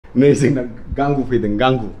नै जोंना गांगु फैदों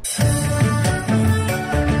गांगु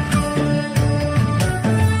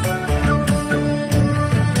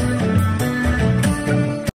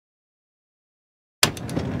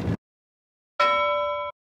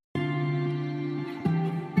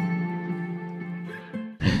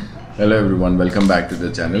Hello everyone, welcome back to the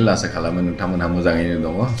channel. Asa khalama nोंथांमोनहा मोजाङैनो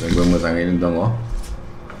दङ जोंबो मोजाङैनो दङ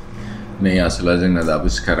नै आसला जोंना दाबो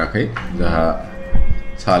सिखाराखै जोंहा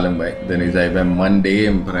सा लोंबाय दिनै जाहैबाय मानडे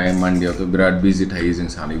ओमफ्राय मानडेआवथ' बिराद बिजि थायो जों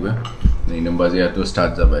सानैबो नै नोंबाजैयाथ'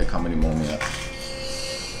 स्टार्ट जाबाय खामानि मावनाया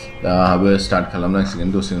दा आहाबो स्टार्ट खालामनांसिगोन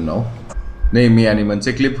दसे उनाव नै मैयानि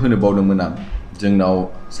मोनसे क्लिप होनो बावदोंमोन आं जोंनाव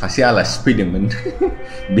सासे आलासि फैदोंमोन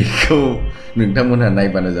बेखौ नोंथांमोनहा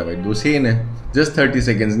नायबानो जाबाय दसेनो just 30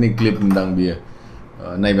 seconds नि क्लिप होनदां बियो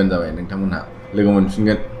नायबानो जाबाय नोंथांमोनहा लोगो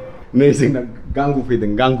मोनफिनगोन नै जोंना गांगु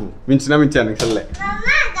फैदों गांगु मिन्थिना मिन्थिया नोंसोरलाय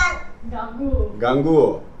गांगु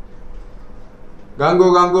गांगु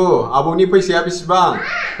गांगु आबौनि फैसाया बेसेबां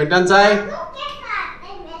खोन्थानोसै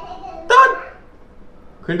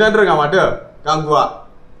खोन्थानो रोङा माथो गांगुआ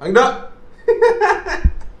थांदो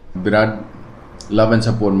बिराद love and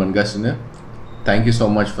support मोनगासिनो thank you so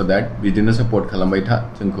much for that बिदिनो support खालामबाय था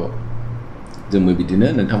जोंखौ जोंबो बिदिनो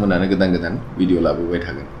नोंथांमोनानो गोदान गोदान भिडिअ लाबोबाय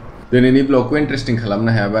थागोन दिनैनि ब्लगखौ इन्टारेस्टिं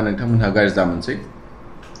खालामनो हायाबा नोंथांमोनहा गाज्रि दामोनसै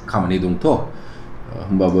खामानि दंथ'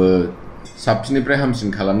 होमबाबो साबसिननिफ्राय हामसिन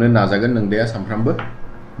खालामनो नाजागोन नोंदाया सानफ्रामबो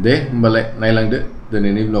दे होमबालाय नायलांदो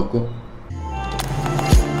दिनैनि ब्लगखौ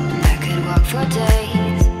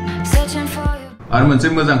आरो मोनसे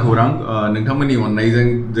मोजां खौरां नोंथांमोननि अननायजों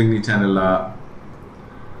जोंनि चेनेला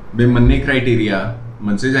बे मोननै क्राइटेरिया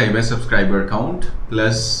मोनसे जाहैबाय subscriber count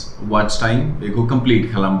plus watch time बेखौ कमप्लिट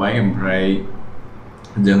खालामबाय ओमफ्राय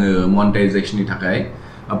जोङो मनेटाइजेशननि थाखाय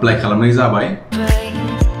एप्लाइ खालामनाय जाबाय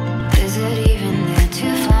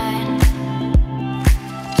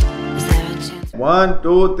 1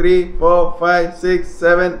 2 3 4 5 6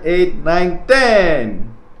 7 8 9 10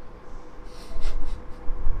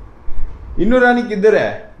 Inu Rani kidhar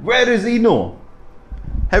hai? Where is Inu?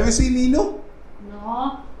 Have you seen Inu? No.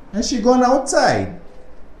 Has she gone outside?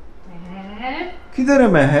 Meher? Kidhar hai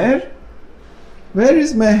Meher? Where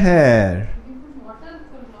is Meher? Water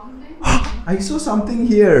for a long time. I saw something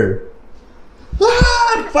here.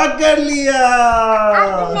 Ah, pakad liya.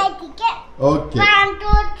 Okay. 1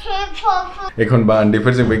 2 3 4 5 एखनबा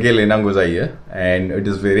उन्दैफोरजोंबो गेलेनांगौ जायो and it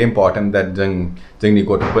is very important that जोंनि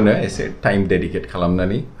गथ'फोरनो एसे time dedicate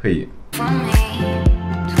खालामनानै होयो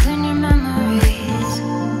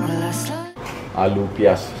आलु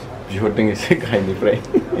पियाज बिहरदों एसे गाहायनिफ्राय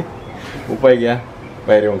उपाय गैया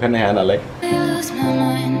बायहेरायाव ओंखारनो हाया नालाय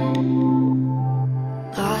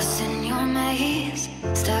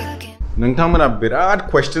नोंथांमोना बिराद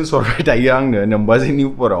क्वेश्चन्स हरबाय थायो आंनो नोंबाजैनि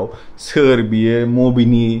उपराव सोर बियो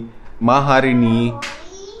मबेनि मा हारिनि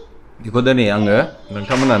बेखौ दिनै आङो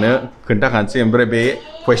नोंथांमोनानो खोन्थाखानोसै ओमफ्राय बे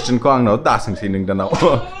क्वेश्चनखौ आंनाव दासोंसै नोंदानाव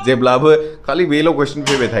जेब्लाबो खालि बेल' क्वेश्चन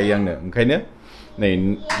फैबाय थायो आंनो ओंखायनो नै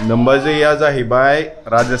नोंबाजैया जाहैबाय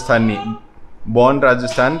राजस्थाननि born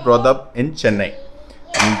Rajasthan brought up in Chennai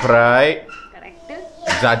ओमफ्राय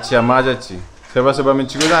जाथिया मा जाथि सोरबा सोरबा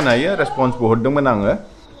मिथिगौ जानो हायो रेसपन्सबो हरदोंमोन आङो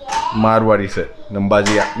मारवाड़ीसो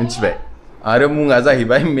नोंबाजैया मिथिबाय आरो मुङा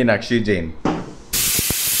जाहैबाय मीनाक्षी जैन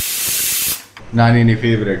नानिनि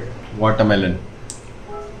फेभरेट वाटारमेलन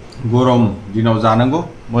गरम दिनाव जानांगौ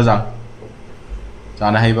मोजां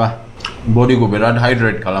जानो हायोबा बडिखौ बिराद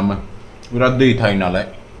हाइड्रेट खालामो बिराद दै थायो नालाय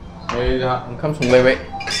जोंहा ओंखाम संलायबाय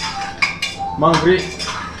मा ओंख्रि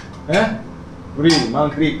बुरि मा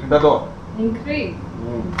ओंख्रि खोन्थाथ' ओंख्रि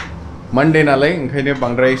मानडे नालाय ओंखायनो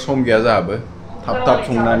बांद्राय सम गैया जोंहाबो थाब थाब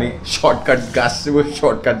संनानै शर्टकाट गासिबो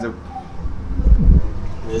शर्टकाट जोब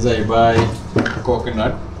बे जाहैबाय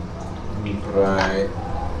कक'नाट ओमफ्राय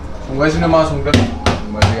संगासिनो मा संदों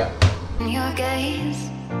नोंबाजैया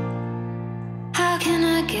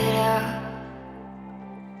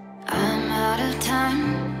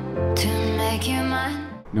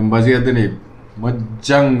नोंबाजैया दिनै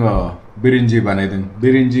मोजां बिरिन्जि बानायदों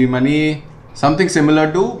बिरिन्जि माने something similar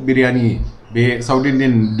to biryani bay south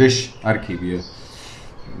Indian dish आरोखि बियो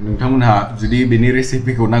नोंथांमोनहा जुदि बेनि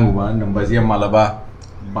रेसिपिखौ नांगौबा नोंबाजैया मालाबा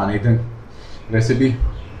बानायदों रेसिपि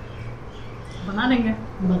बना देंगे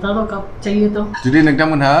बता दो कब चाहिए तो जुदि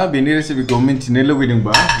नोंथांमोनहा बेनि रेसिपिखौ मिन्थिनो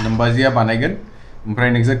लुबैदोंबा नोंबाजैया बानायगोन ओमफ्राय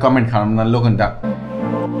नोंसोर कमेन्ट खालामनानैल' खोन्था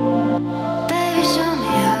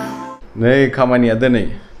नै खामानिया दिनै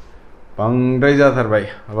बांद्राय जाथारबाय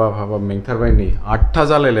हाबाब मेंथारबाय नै 8था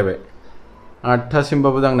जालायलायबाय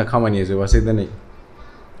 8थासिमबाबो आंना खामानिया जोबासै दिनै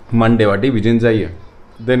मानडे बादि बिदिनो जायो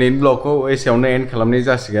दिनैनि ब्लगखौ एसेयावनो एन्ड खालामनाय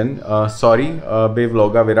जासिगोन सरि बे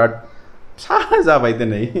ब्लगा बिराद फिसा जाबाय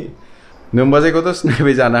दिनै नोम्बाजैखौथ'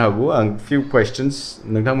 सिनायबाय जानो हागौ आं few questions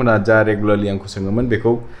नोंथांमोना जा रेगुलारलि आंखौ सोङोमोन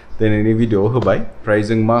बेखौ दिनैनि भिडिअ'आव होबाय ओमफ्राय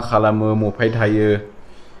जों मा खालामो मफाय थायो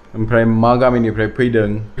ओमफ्राय मा गामिनिफ्राय फैदों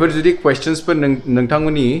बेफोर जुदि क्वेश्चन्सफोर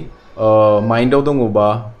नोंथांमोननि माइन्डआव दङबा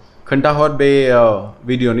खोन्थाहर बे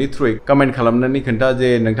भिडिअ'नि थ्रुयै कमेन्ट खालामनानै खोन्था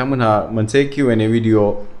जे नोंथांमोनहा मोनसे Q&A भिडिअ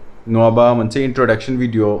नङाबा मोनसे इन्ट्रडक्शन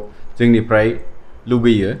भिडिअ जोंनिफ्राय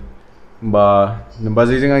लुगैयो बा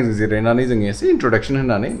नोम्बाजैजों आंजों जिरायनानै जों एसे इन्ट्रडक्शन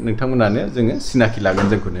होनानै नोंथांमोनानो जोङो सिनाखि लागोन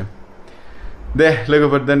जोंखौनो दे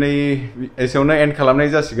लोगोफोर दिनै एसेयावनो एन्ड खालामनाय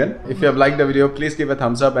जासिगोन if you have liked the video please give a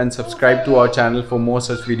thumbs up and subscribe to our channel for more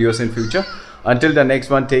such videos in future until the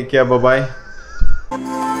next one take care bye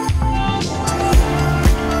bye